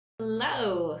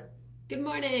Hello, good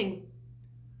morning.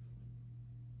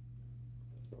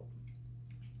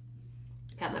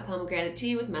 Got my pomegranate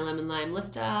tea with my lemon lime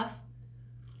liftoff.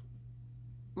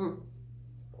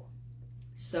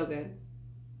 So good.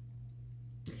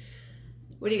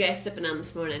 What are you guys sipping on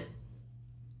this morning?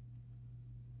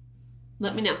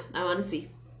 Let me know. I want to see.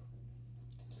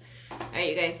 All right,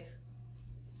 you guys.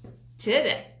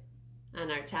 Today,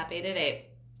 on our top 8 at 8,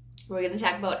 we're going to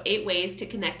talk about 8 ways to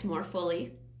connect more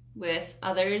fully with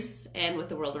others and with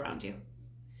the world around you.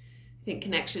 I think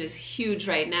connection is huge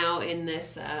right now in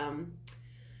this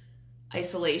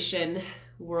isolation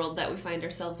world that we find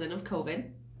ourselves in of COVID.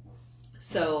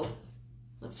 So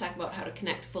let's talk about how to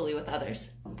connect fully with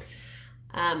others.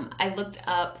 I looked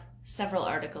up several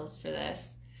articles for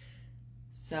this.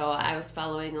 So I was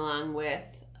following along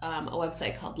with a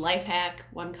website called Lifehack,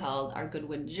 one called Our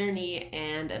Goodwin Journey,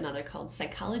 and another called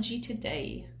Psychology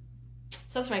Today.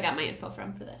 So that's where I got my info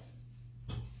from for this.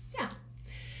 Yeah.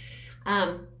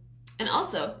 And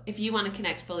also, if you want to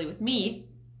connect fully with me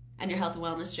and your health and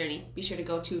wellness journey, be sure to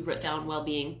go to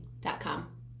rootdownwellbeing.com.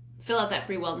 Fill out that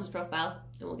free wellness profile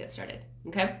and we'll get started.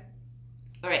 Okay?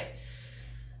 All right.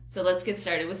 So let's get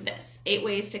started with this. 8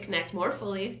 ways to connect more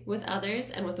fully with others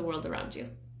and with the world around you.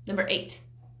 Number 8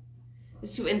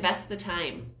 is to invest the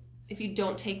time. If you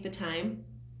don't take the time,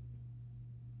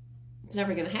 it's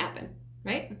never going to happen,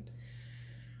 right?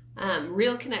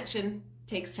 Real connection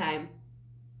takes time.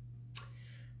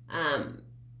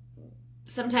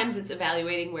 Sometimes it's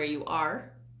evaluating where you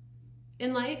are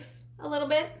in life a little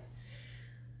bit.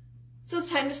 So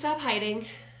it's time to stop hiding.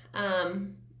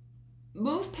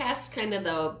 Move past kind of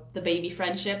the baby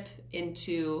friendship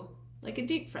into like a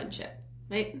deep friendship,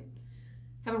 right?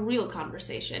 Have a real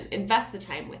conversation. Invest the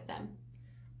time with them.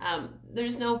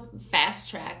 There's no fast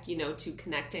track, to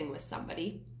connecting with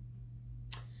somebody.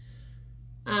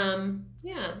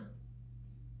 Yeah.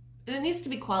 And it needs to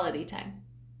be quality time.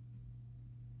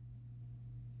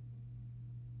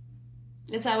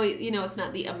 It's always, it's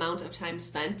not the amount of time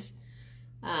spent,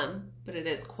 but it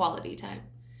is quality time.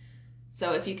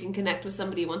 So if you can connect with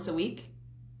somebody once a week,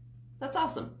 that's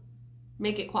awesome.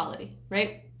 Make it quality,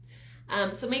 right?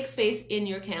 So make space in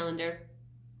your calendar.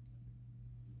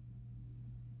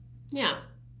 Yeah.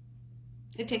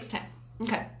 It takes time.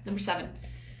 Okay. Number 7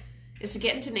 is to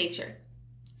get into nature.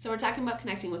 So we're talking about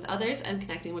connecting with others and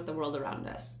connecting with the world around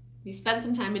us. If you spend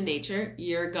some time in nature,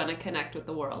 you're going to connect with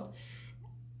the world.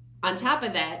 On top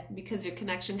of that, because your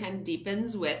connection kind of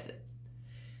deepens with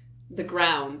the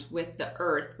ground, with the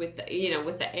earth, with the,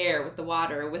 with the air, with the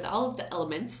water, with all of the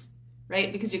elements,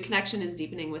 right? Because your connection is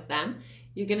deepening with them,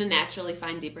 you're going to naturally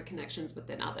find deeper connections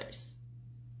within others.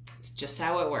 It's just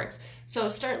how it works. So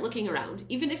start looking around.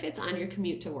 Even if it's on your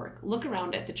commute to work, look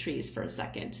around at the trees for a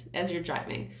second as you're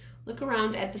driving. Look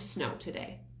around at the snow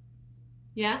today.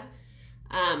 Yeah?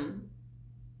 Go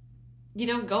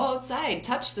outside,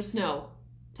 touch the snow,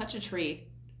 touch a tree.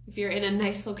 If you're in a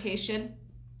nice location,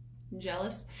 I'm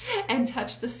jealous, and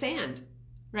touch the sand,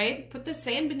 right? Put the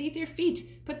sand beneath your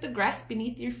feet. Put the grass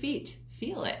beneath your feet.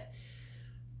 Feel it.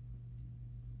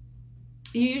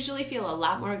 You usually feel a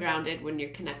lot more grounded when you're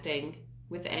connecting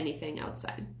with anything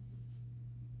outside.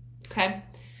 Okay?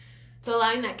 So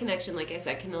allowing that connection, like I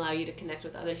said, can allow you to connect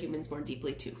with other humans more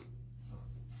deeply too.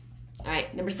 All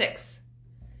right, number 6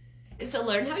 is to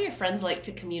learn how your friends like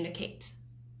to communicate.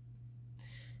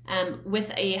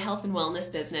 With a health and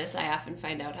wellness business, I often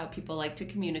find out how people like to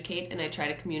communicate, and I try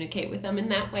to communicate with them in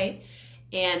that way.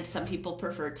 And some people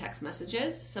prefer text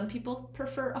messages. Some people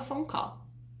prefer a phone call.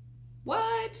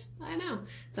 What? I know.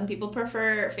 Some people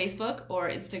prefer Facebook or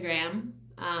Instagram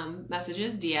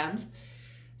messages, DMs.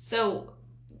 So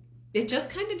it just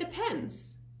kind of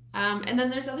depends. And then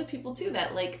there's other people too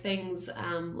that like things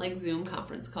like Zoom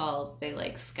conference calls. They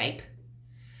like Skype.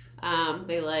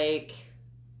 They like,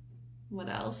 what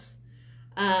else?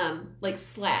 Like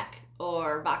Slack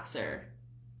or Voxer.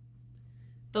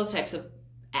 Those types of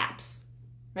apps,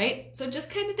 right? So it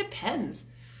just kind of depends.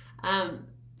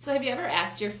 So have you ever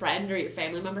asked your friend or your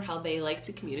family member how they like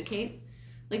to communicate?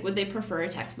 Like, would they prefer a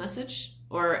text message?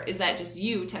 Or is that just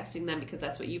you texting them because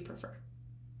that's what you prefer?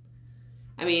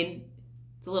 I mean,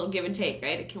 it's a little give and take,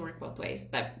 right? It can work both ways.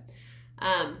 But,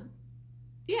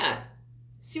 yeah.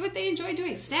 See what they enjoy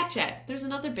doing. Snapchat. There's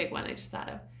another big one I just thought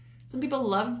of. Some people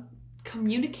love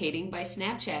communicating by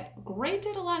Snapchat.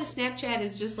 Granted, a lot of Snapchat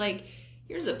is just like,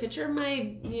 here's a picture of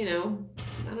my,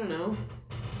 I don't know,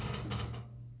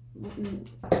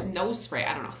 nose spray.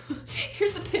 I don't know.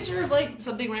 Here's a picture of like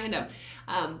something random.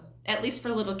 At least for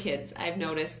little kids, I've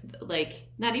noticed, like,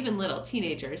 not even little,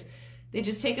 teenagers, they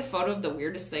just take a photo of the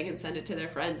weirdest thing and send it to their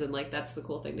friends, and like that's the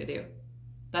cool thing to do.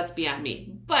 That's beyond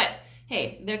me. But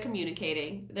hey, they're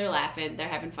communicating, they're laughing, they're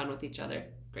having fun with each other.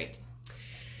 Great.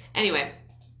 Anyway,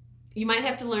 you might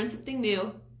have to learn something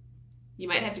new. You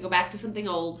might have to go back to something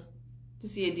old to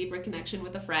see a deeper connection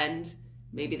with a friend.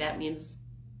 Maybe that means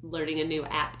learning a new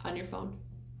app on your phone.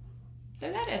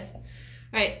 There that is. All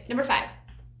right, number 5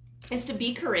 is to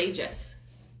be courageous.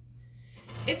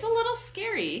 It's a little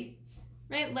scary,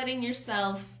 right? Letting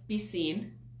yourself be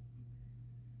seen.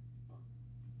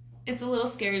 It's a little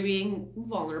scary being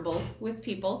vulnerable with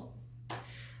people.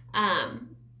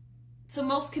 So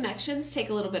most connections take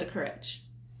a little bit of courage.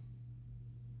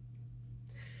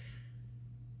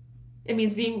 It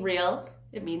means being real.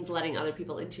 It means letting other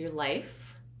people into your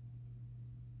life.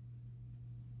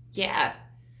 Yeah.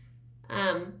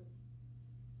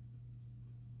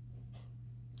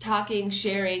 Talking,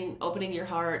 sharing, opening your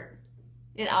heart.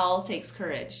 It all takes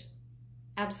courage.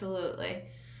 Absolutely.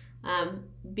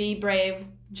 Be brave,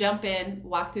 jump in,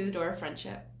 walk through the door of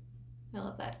friendship. I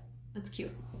love that. That's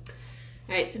cute.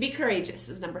 All right, so be courageous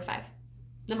is number 5.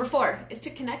 Number 4 is to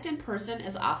connect in person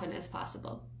as often as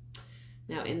possible.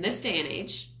 Now, in this day and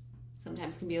age,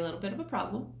 sometimes can be a little bit of a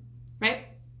problem, right?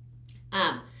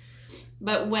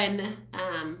 But when,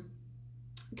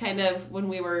 when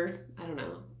we were, I don't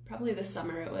know, probably this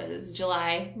summer, it was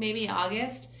July, maybe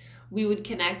August, we would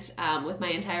connect with my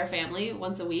entire family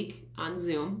once a week on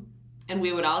Zoom, and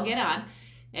we would all get on.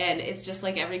 And it's just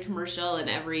like every commercial and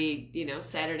every,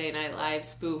 Saturday Night Live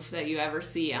spoof that you ever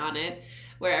see on it,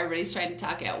 where everybody's trying to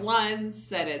talk at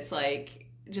once, and it's like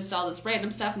just all this random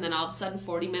stuff, and then all of a sudden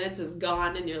 40 minutes is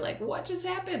gone, and you're like, what just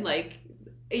happened?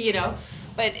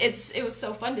 But it was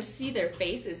so fun to see their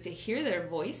faces, to hear their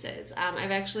voices.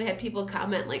 I've actually had people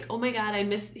comment like, oh my God, I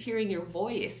miss hearing your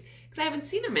voice, because I haven't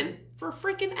seen them in for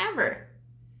freaking ever.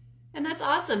 And that's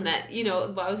awesome that,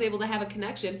 I was able to have a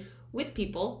connection with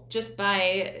people just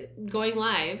by going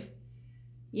live,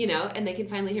 and they can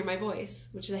finally hear my voice,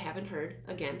 which they haven't heard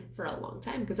again for a long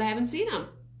time because I haven't seen them.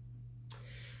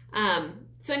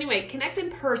 So anyway, connect in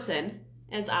person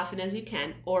as often as you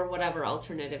can, or whatever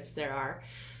alternatives there are.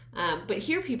 But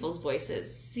hear people's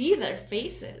voices, see their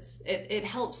faces. It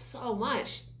helps so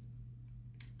much.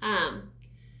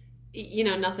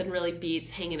 Nothing really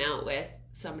beats hanging out with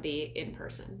somebody in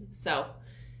person. So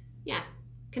yeah,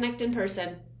 connect in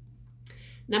person.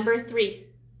 Number 3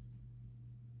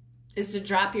 is to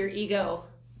drop your ego.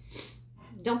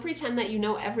 Don't pretend that you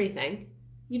know everything.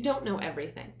 You don't know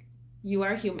everything. You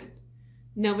are human.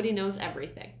 Nobody knows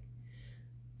everything.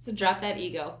 So drop that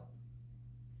ego.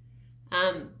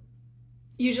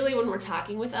 Usually when we're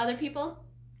talking with other people,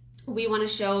 we want to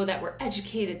show that we're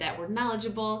educated, that we're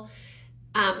knowledgeable.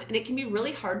 And it can be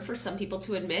really hard for some people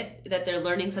to admit that they're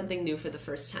learning something new for the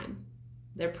first time.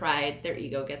 Their pride, their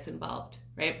ego gets involved,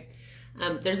 right?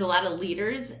 There's a lot of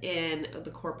leaders in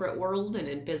the corporate world and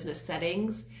in business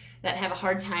settings that have a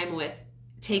hard time with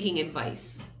taking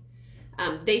advice.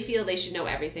 They feel they should know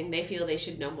everything. They feel they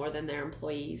should know more than their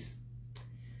employees.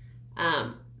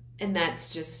 And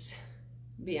that's just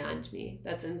beyond me.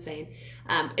 That's insane.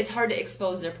 It's hard to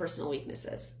expose their personal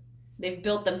weaknesses. They've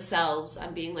built themselves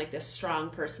on being like this strong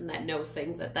person that knows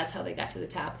things, that's how they got to the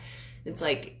top. It's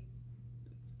like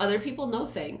other people know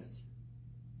things.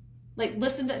 Like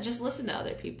just listen to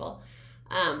other people.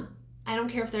 I don't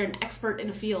care if they're an expert in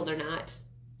a field or not.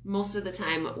 Most of the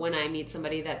time when I meet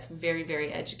somebody that's very,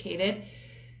 very educated,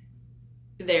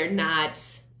 they're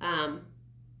not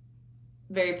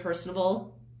very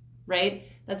personable, right?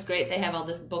 That's great. They have all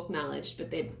this book knowledge, but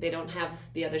they don't have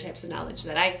the other types of knowledge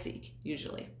that I seek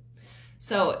usually.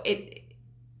 So it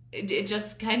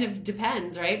just kind of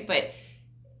depends, right? But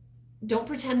don't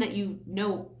pretend that you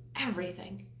know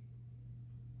everything.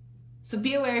 So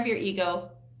be aware of your ego.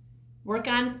 Work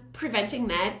on preventing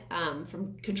that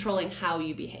from controlling how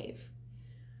you behave.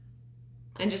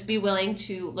 And just be willing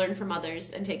to learn from others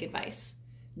and take advice.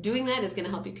 Doing that is going to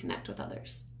help you connect with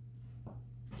others.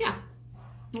 Yeah.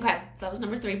 Okay, so that was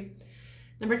number 3.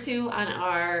 Number 2 on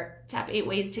our top 8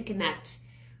 ways to connect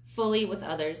fully with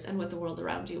others and with the world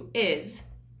around you is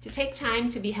to take time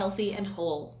to be healthy and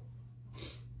whole.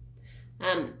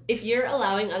 If you're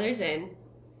allowing others in,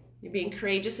 you're being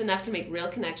courageous enough to make real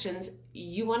connections,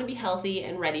 you want to be healthy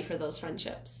and ready for those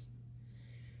friendships.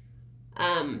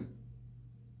 Having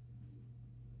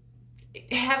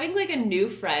like a new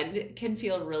friend can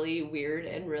feel really weird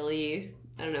and really,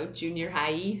 I don't know, junior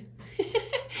high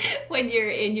when you're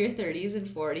in your 30s and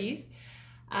 40s.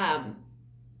 A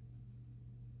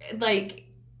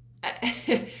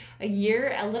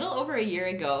little over a year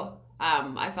ago,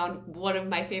 I found one of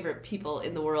my favorite people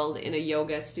in the world in a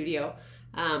yoga studio.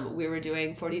 We were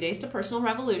doing 40 Days to Personal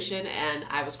Revolution, and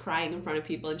I was crying in front of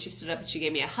people, and she stood up and she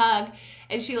gave me a hug,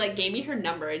 and she like gave me her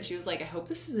number, and she was like, I hope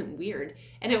this isn't weird.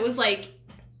 And it was like,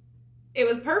 it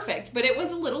was perfect, but it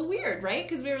was a little weird, right?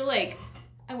 Because we were like,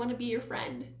 I want to be your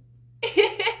friend.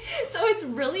 So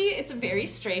it's a very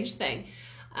strange thing.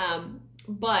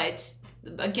 But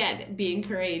again, being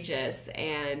courageous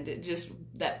and just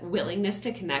that willingness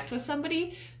to connect with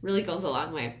somebody really goes a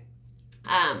long way.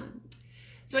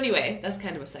 So anyway, that's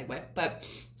kind of a segue, but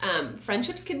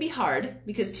friendships can be hard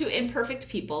because two imperfect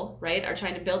people, right, are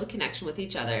trying to build a connection with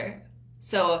each other.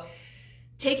 So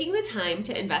taking the time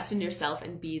to invest in yourself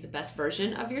and be the best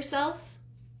version of yourself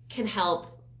can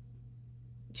help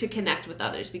to connect with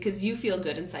others because you feel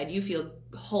good inside. You feel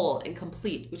whole and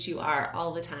complete, which you are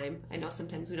all the time. I know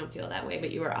sometimes we don't feel that way,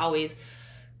 but you are always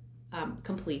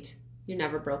complete. You're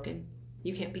never broken.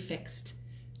 You can't be fixed.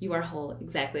 You are whole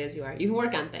exactly as you are. You can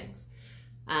work on things.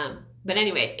 But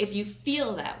anyway, if you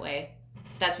feel that way,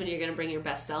 that's when you're going to bring your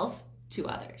best self to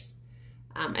others.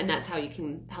 And that's how you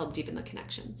can help deepen the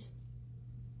connections.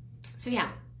 So yeah,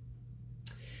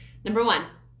 number 1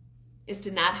 is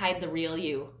to not hide the real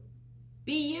you.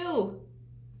 Be you.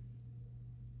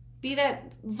 Be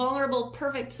that vulnerable,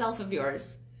 perfect self of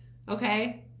yours.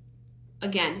 Okay?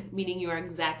 Again, meaning you are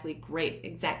exactly great,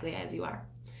 exactly as you are.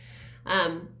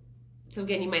 So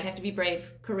again, you might have to be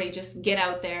brave, courageous, get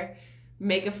out there,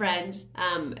 make a friend.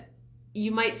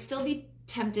 You might still be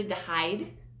tempted to hide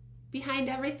behind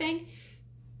everything,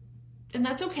 and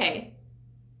that's okay.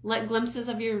 Let glimpses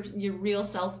of your real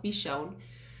self be shown.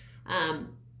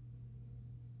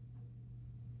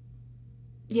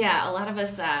 Yeah, a lot of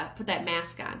us put that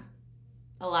mask on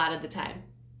a lot of the time.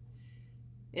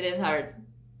 It is hard.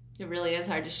 It really is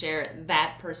hard to share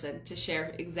that person, to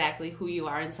share exactly who you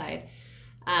are inside.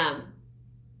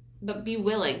 But be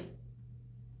willing.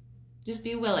 Just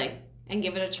be willing and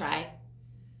give it a try.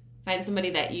 Find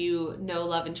somebody that you know,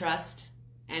 love, and trust,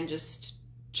 and just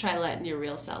try letting your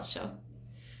real self show.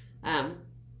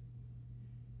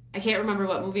 I can't remember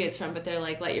what movie it's from, but they're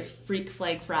like, let your freak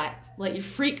flag fly. Let your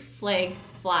freak flag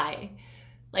fly.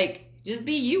 Like, just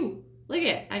be you. Look at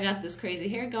it. I got this crazy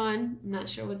hair going. I'm not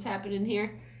sure what's happening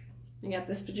here. I got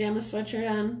this pajama sweatshirt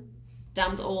on.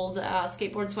 Dom's old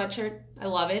skateboard sweatshirt. I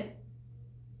love it.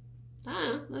 I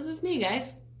don't know. This is me,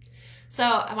 guys. So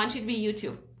I want you to be you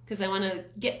too, because I want to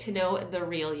get to know the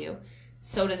real you.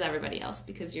 So does everybody else,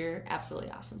 because you're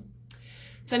absolutely awesome.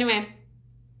 So anyway,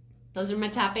 those are my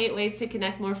top 8 ways to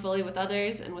connect more fully with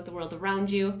others and with the world around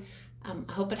you.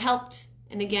 I hope it helped.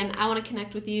 And again, I want to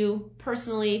connect with you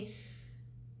personally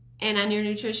and on your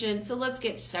nutrition. So let's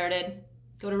get started.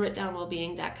 Go to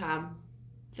writdownwellbeing.com,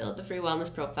 fill out the free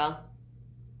wellness profile,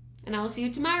 and I will see you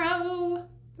tomorrow,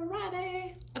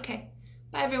 Friday. Okay,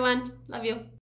 bye everyone. Love you.